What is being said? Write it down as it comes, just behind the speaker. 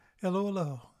Hello,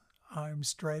 hello. I'm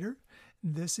Strider.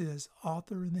 This is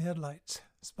Author in the Headlights,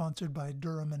 sponsored by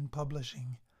Durham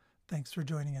Publishing. Thanks for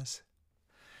joining us.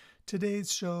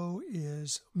 Today's show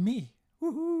is me.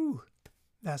 Woohoo!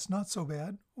 That's not so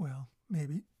bad. Well,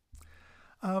 maybe.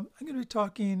 I'm going to be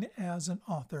talking as an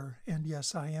author, and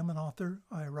yes, I am an author.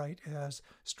 I write as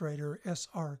Strider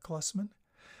S.R. Klussman.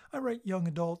 I write young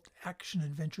adult action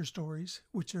adventure stories,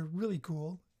 which are really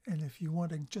cool. And if you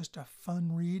want just a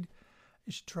fun read,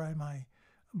 you should try my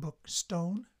book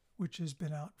Stone, which has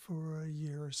been out for a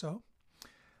year or so.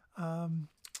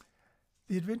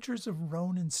 The Adventures of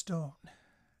Ronan Stone.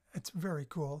 It's very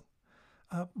cool.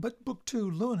 But book 2,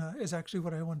 Luna, is actually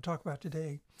what I want to talk about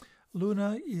today.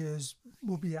 Luna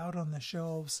will be out on the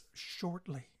shelves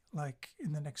shortly, like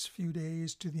in the next few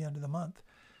days to the end of the month.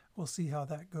 We'll see how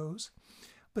that goes.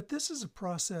 But this is a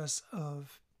process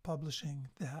of publishing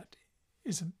that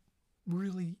is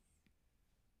really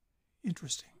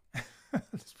interesting.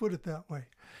 Let's put it that way.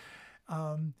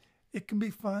 It can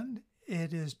be fun.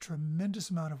 It is a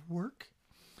tremendous amount of work.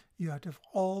 You have to have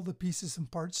all the pieces and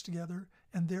parts together,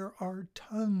 and there are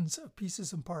tons of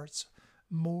pieces and parts,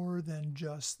 more than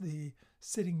just the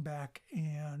sitting back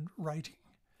and writing.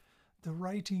 The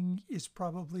writing is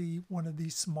probably one of the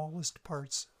smallest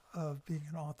parts of being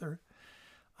an author.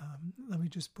 Let me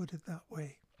just put it that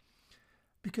way.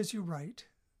 Because you write,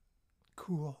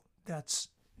 cool, that's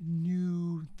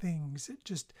new things.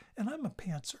 And I'm a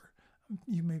pantser.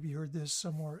 You maybe heard this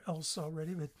somewhere else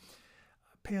already, but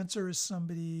a pantser is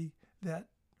somebody that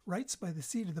writes by the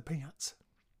seat of the pants.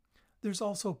 There's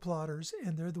also plotters,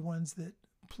 and they're the ones that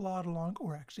plot along,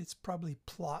 or actually it's probably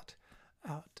plot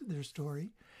out their story.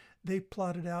 They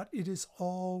plot it out. It is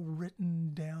all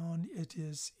written down. It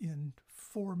is in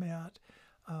format.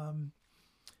 And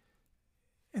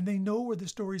they know where the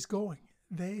story's going.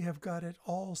 They have got it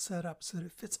all set up so that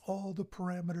it fits all the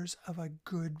parameters of a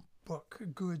good book, a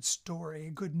good story,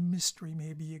 a good mystery,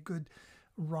 maybe a good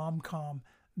rom-com.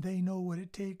 They know what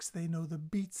it takes. They know the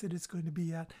beats that it's going to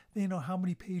be at. They know how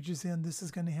many pages in this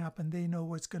is going to happen. They know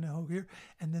what's going to go here.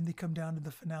 And then they come down to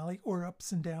the finale, or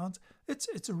ups and downs.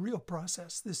 It's a real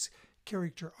process, this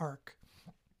character arc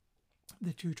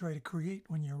that you try to create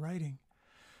when you're writing.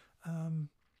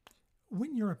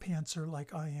 When you're a pantser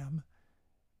like I am,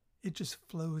 it just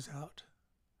flows out.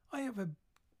 I have a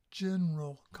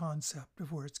general concept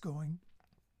of where it's going,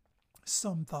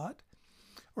 some thought,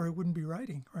 or I wouldn't be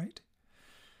writing, right?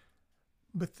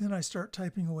 But then I start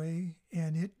typing away,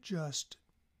 and it just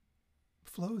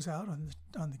flows out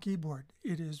on the keyboard.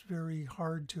 It is very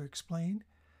hard to explain.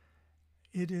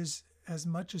 It is as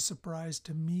much a surprise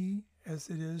to me as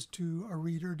it is to a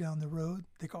reader down the road.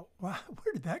 They go, wow,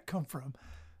 where did that come from?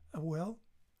 Well,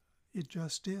 it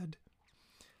just did.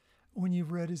 When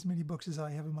you've read as many books as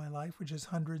I have in my life, which is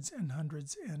hundreds and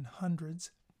hundreds and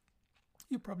hundreds,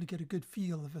 you probably get a good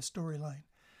feel of a storyline.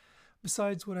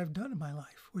 Besides what I've done in my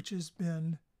life, which has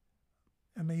been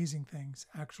amazing things,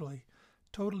 actually,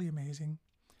 totally amazing.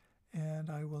 And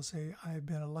I will say I've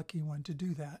been a lucky one to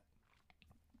do that,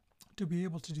 to be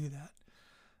able to do that.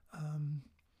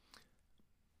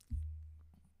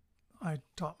 I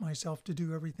taught myself to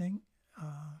do everything.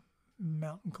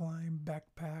 Mountain climb,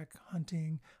 backpack,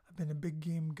 hunting. I've been a big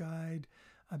game guide.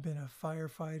 I've been a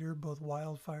firefighter, both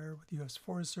wildfire with the U.S.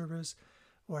 Forest Service,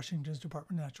 Washington's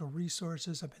Department of Natural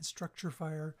Resources. I've been structure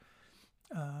fire.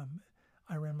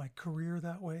 I ran my career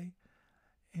that way.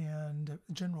 And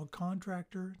general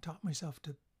contractor, taught myself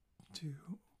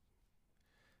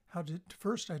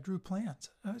first I drew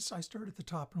plans. I started at the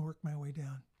top and worked my way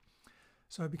down.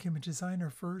 So I became a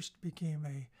designer first, became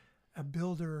a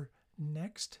builder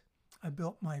next. I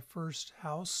built my first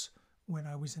house when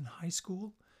I was in high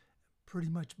school, pretty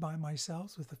much by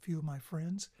myself with a few of my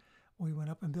friends. We went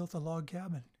up and built a log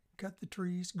cabin, cut the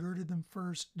trees, girded them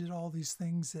first, did all these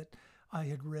things that I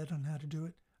had read on how to do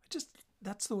it.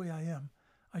 That's the way I am.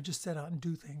 I just set out and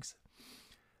do things.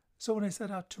 So when I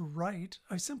set out to write,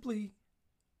 my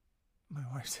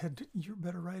wife said, "You're a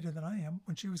better writer than I am."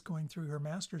 When she was going through her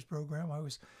master's program, I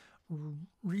was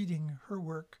reading her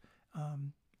work,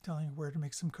 telling her where to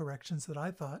make some corrections that I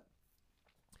thought.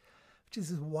 She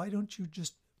says, "Why don't you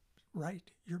just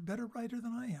write? You're a better writer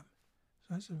than I am."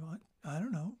 So I said, "Well, I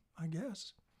don't know, I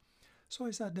guess." So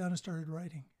I sat down and started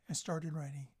writing, and started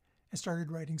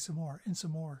writing some more and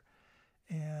some more.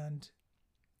 And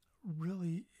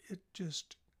really, it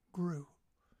just grew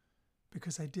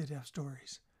because I did have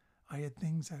stories. I had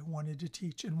things I wanted to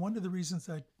teach. And one of the reasons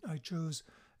I chose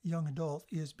young adult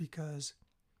is because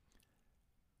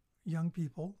young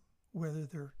people, whether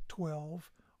they're 12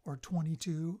 or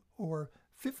 22 or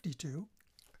 52,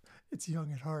 it's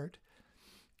young at heart,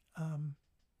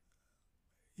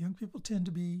 young people tend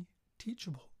to be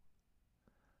teachable.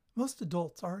 Most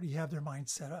adults already have their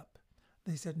minds set up.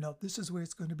 They said, no, this is the way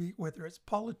it's going to be, whether it's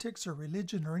politics or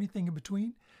religion or anything in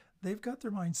between. They've got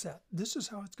their mind set. This is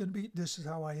how it's going to be. This is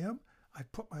how I am. I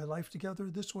put my life together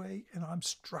this way, and I'm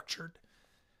structured.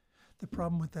 The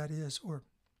problem with that is, or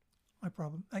my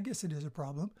problem, I guess it is a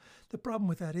problem. The problem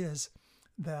with that is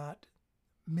that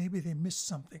maybe they missed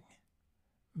something.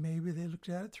 Maybe they looked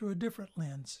at it through a different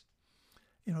lens.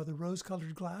 You know, the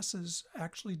rose-colored glasses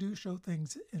actually do show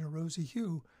things in a rosy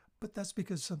hue, but that's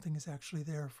because something is actually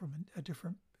there from a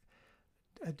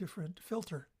different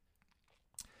filter.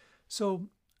 So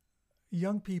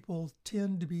young people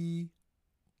tend to be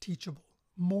teachable,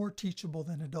 more teachable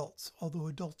than adults, although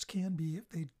adults can be if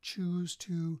they choose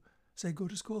to, say, go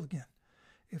to school again,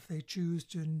 if they choose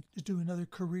to do another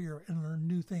career and learn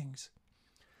new things.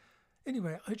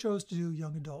 Anyway, I chose to do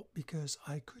young adult because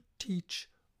I could teach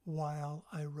while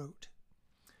I wrote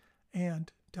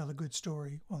and tell a good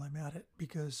story while I'm at it,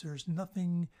 because there's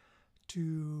nothing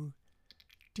to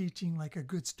teaching like a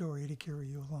good story to carry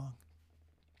you along.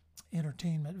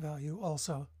 Entertainment value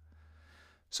also.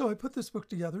 So I put this book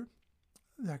together.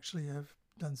 Actually, I've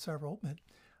done several, but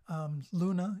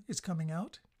Luna is coming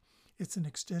out. It's an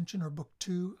extension or book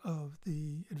 2 of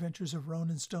the Adventures of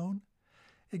Ronin Stone.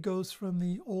 It goes from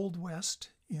the Old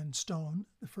West in Stone,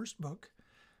 the first book,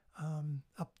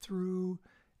 up through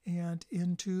and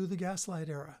into the Gaslight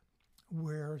era,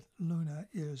 where Luna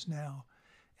is now,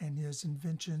 and his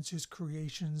inventions, his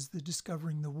creations, the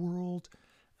discovering the world,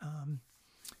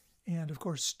 and of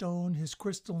course Stone, his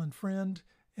crystalline friend.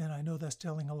 And I know that's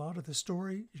telling a lot of the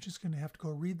story. You're just going to have to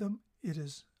go read them. It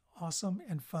is awesome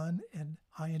and fun, and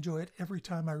I enjoy it every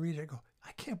time I read it. I go,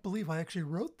 I can't believe I actually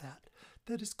wrote that.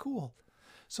 That is cool.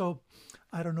 So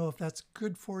I don't know if that's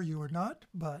good for you or not,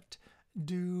 but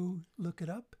do look it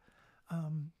up.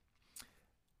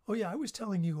 Oh yeah, I was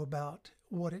telling you about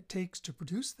what it takes to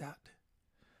produce that.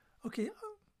 Okay,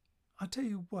 I'll tell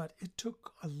you what, it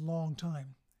took a long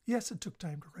time. Yes, it took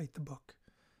time to write the book,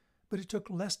 but it took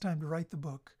less time to write the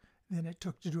book than it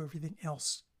took to do everything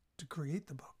else to create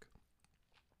the book.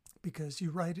 Because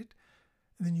you write it,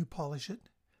 and then you polish it,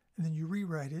 and then you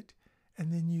rewrite it,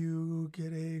 and then you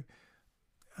get a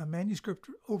manuscript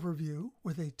overview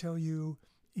where they tell you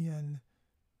in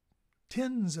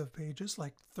tens of pages,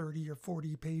 like 30 or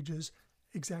 40 pages,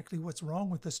 exactly what's wrong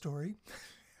with the story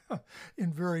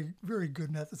in very, very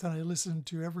good methods. And I listened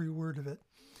to every word of it.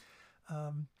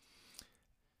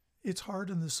 It's hard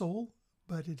on the soul,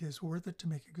 but it is worth it to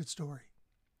make a good story.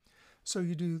 So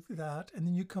you do that, and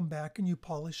then you come back and you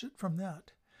polish it from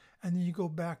that. And then you go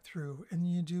back through and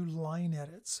you do line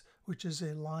edits, which is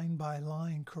a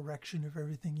line-by-line correction of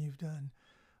everything you've done.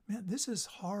 Man, this is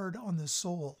hard on the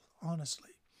soul,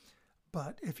 honestly.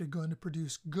 But if you're going to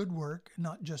produce good work,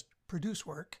 not just produce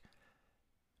work,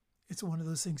 it's one of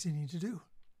those things you need to do.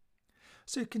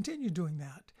 So you continue doing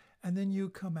that, and then you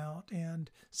come out, and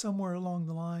somewhere along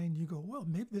the line you go, well,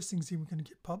 maybe this thing's even going to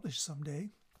get published someday.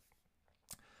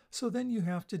 So then you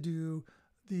have to do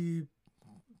the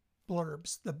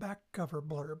blurbs, the back cover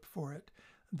blurb for it,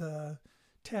 the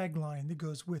tagline that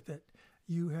goes with it.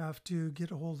 You have to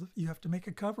get a hold of, you have to make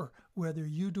a cover, whether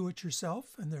you do it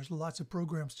yourself, and there's lots of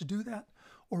programs to do that,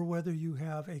 or whether you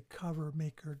have a cover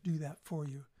maker do that for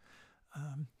you.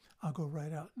 I'll go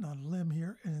right out on a limb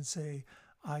here and say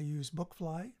I use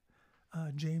Bookfly.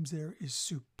 James there is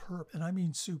superb, and I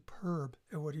mean superb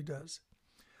at what he does.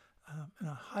 And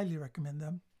I highly recommend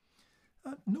them.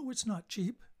 No, it's not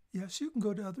cheap. Yes, you can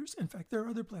go to others. In fact, there are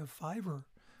other places, Fiverr,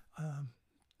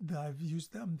 that I've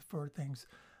used them for things.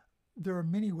 There are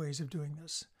many ways of doing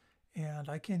this, and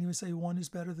I can't even say one is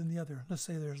better than the other. Let's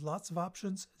say there's lots of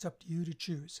options. It's up to you to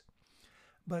choose.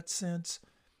 But since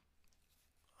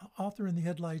Author in the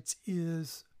Headlights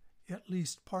is at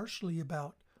least partially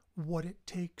about what it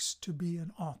takes to be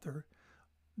an author,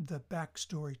 the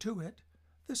backstory to it,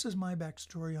 this is my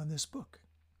backstory on this book.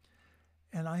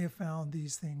 And I have found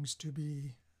these things to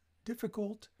be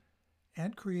difficult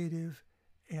and creative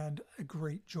and a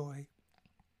great joy.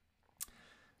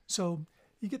 So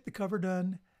you get the cover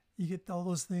done, you get all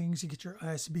those things, you get your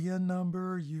ISBN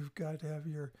number, you've got to have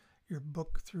your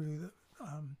book through the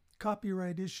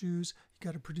copyright issues, you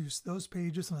got to produce those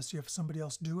pages unless you have somebody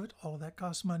else do it. All of that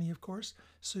costs money, of course,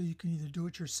 so you can either do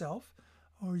it yourself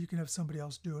or you can have somebody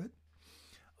else do it.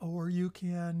 Or you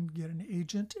can get an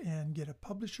agent and get a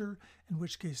publisher, in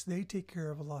which case they take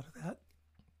care of a lot of that.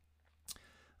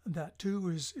 That too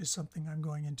is something I'm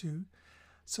going into.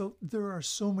 So there are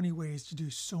so many ways to do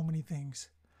so many things.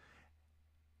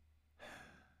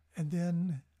 And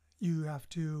then you have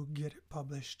to get it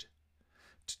published.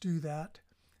 To do that,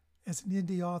 As an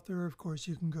indie author, of course,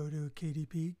 you can go to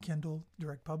KDP, Kindle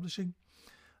Direct Publishing,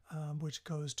 which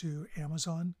goes to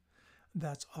Amazon.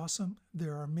 That's awesome.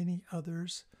 There are many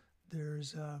others.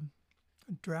 There's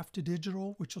Draft to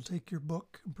Digital, which will take your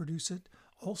book and produce it.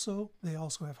 Also, they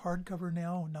also have hardcover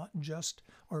now, not just,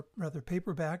 or rather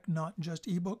paperback, not just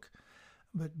ebook,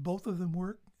 but both of them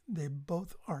work. They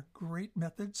both are great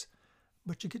methods,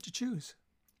 but you get to choose.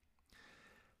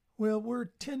 Well, we're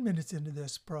 10 minutes into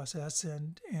this process,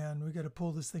 and we got to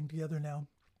pull this thing together now.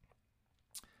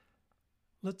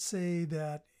 Let's say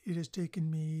that it takes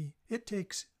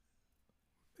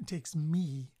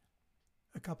me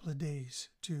a couple of days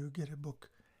to get a book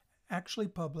actually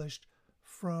published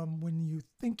from when you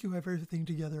think you have everything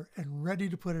together and ready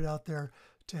to put it out there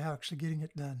to actually getting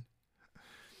it done.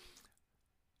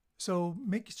 So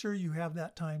make sure you have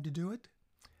that time to do it,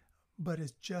 but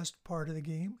it's just part of the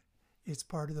game. It's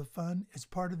part of the fun. It's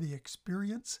part of the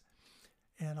experience.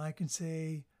 And I can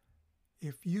say,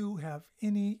 if you have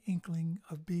any inkling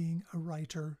of being a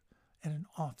writer and an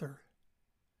author,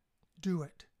 do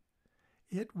it.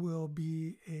 It will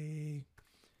be a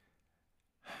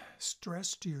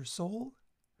stress to your soul,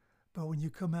 but when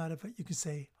you come out of it, you can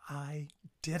say, I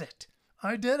did it.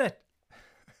 I did it.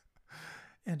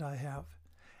 And I have.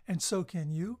 And so can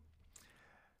you.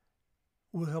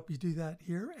 We'll help you do that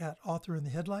here at Author in the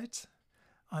Headlights.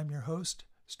 I'm your host,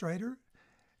 Strider.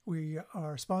 We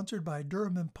are sponsored by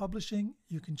Durham Publishing.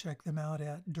 You can check them out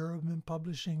at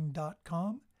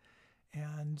durhampublishing.com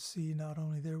and see not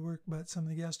only their work, but some of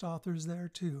the guest authors there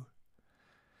too.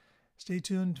 Stay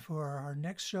tuned for our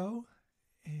next show,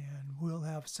 and we'll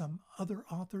have some other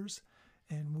authors,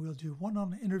 and we'll do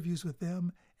one-on-one interviews with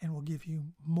them, and we'll give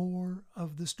you more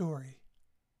of the story.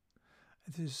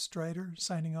 This is Strider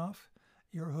signing off,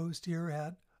 your host here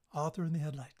at Author in the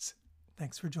Headlights.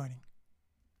 Thanks for joining.